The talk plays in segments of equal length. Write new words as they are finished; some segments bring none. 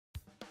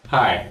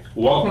Hi,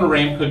 welcome to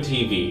Ramco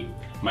TV.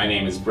 My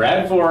name is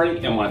Brad Vorrie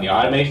and I'm one of the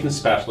automation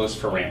specialists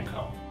for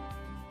Ramco.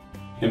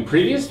 In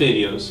previous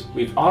videos,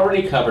 we've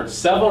already covered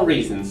several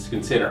reasons to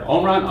consider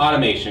Omron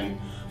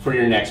Automation for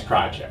your next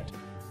project.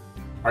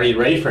 Are you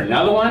ready for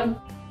another one?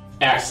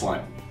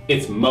 Excellent,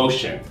 it's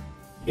motion.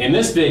 In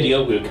this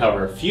video, we'll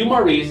cover a few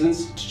more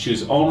reasons to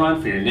choose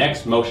Omron for your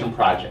next motion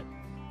project.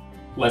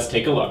 Let's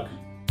take a look.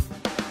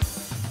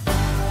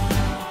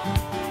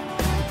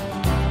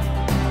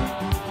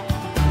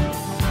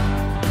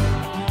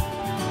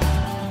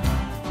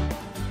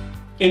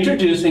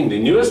 Introducing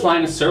the newest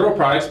line of servo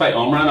products by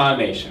Omron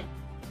Automation.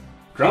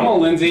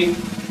 Drumroll, Lindsay.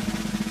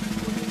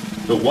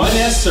 The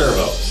 1S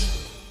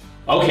servos.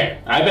 Okay,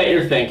 I bet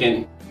you're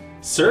thinking,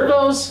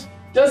 servos?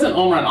 Doesn't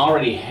Omron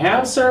already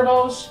have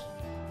servos?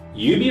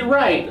 You'd be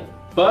right,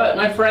 but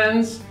my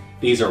friends,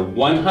 these are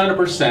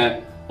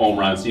 100%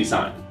 Omron's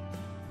design.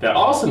 That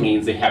also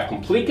means they have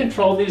complete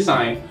control of the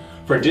design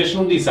for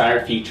additional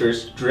desired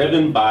features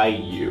driven by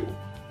you.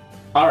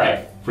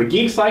 Alright, for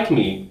geeks like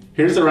me,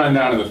 here's a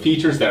rundown of the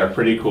features that are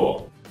pretty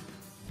cool.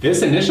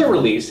 This initial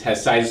release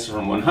has sizes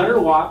from 100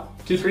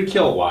 watt to 3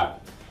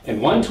 kilowatt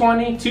and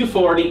 120,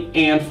 240,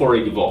 and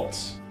 480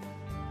 volts.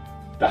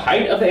 The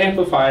height of the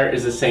amplifier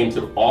is the same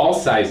to all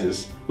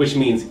sizes, which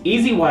means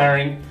easy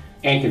wiring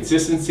and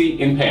consistency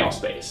in panel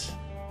space.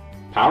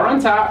 Power on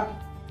top,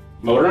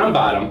 motor on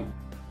bottom,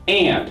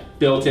 and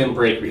built-in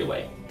brake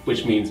relay,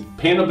 which means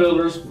panel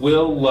builders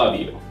will love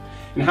you.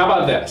 And how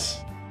about this?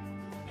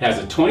 It has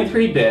a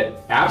 23-bit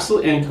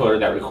absolute encoder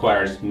that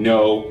requires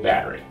no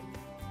battery.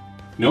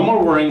 No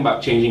more worrying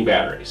about changing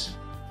batteries.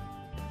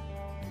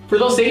 For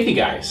those safety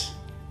guys,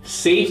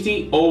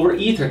 safety over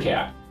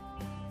EtherCAT.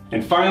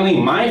 And finally,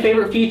 my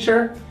favorite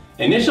feature,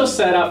 initial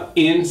setup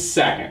in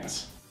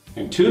seconds.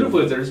 Intuitive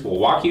Wizards will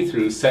walk you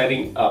through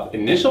setting up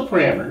initial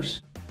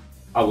parameters,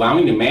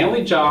 allowing you to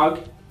manually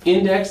jog,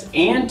 index,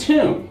 and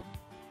tune.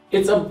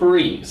 It's a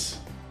breeze.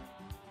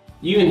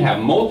 You can have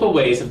multiple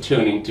ways of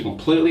tuning to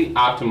completely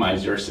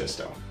optimize your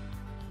system.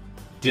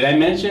 Did I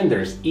mention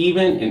there's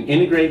even an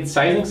integrated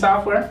sizing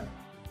software?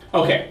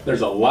 Okay,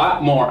 there's a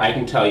lot more I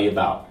can tell you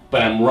about,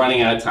 but I'm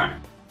running out of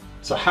time.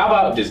 So how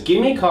about just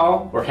give me a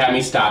call or have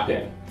me stop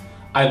in.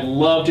 I'd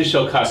love to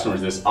show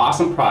customers this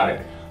awesome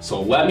product,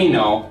 so let me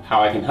know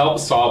how I can help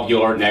solve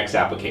your next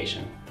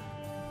application.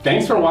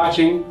 Thanks for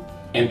watching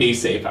and be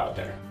safe out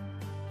there.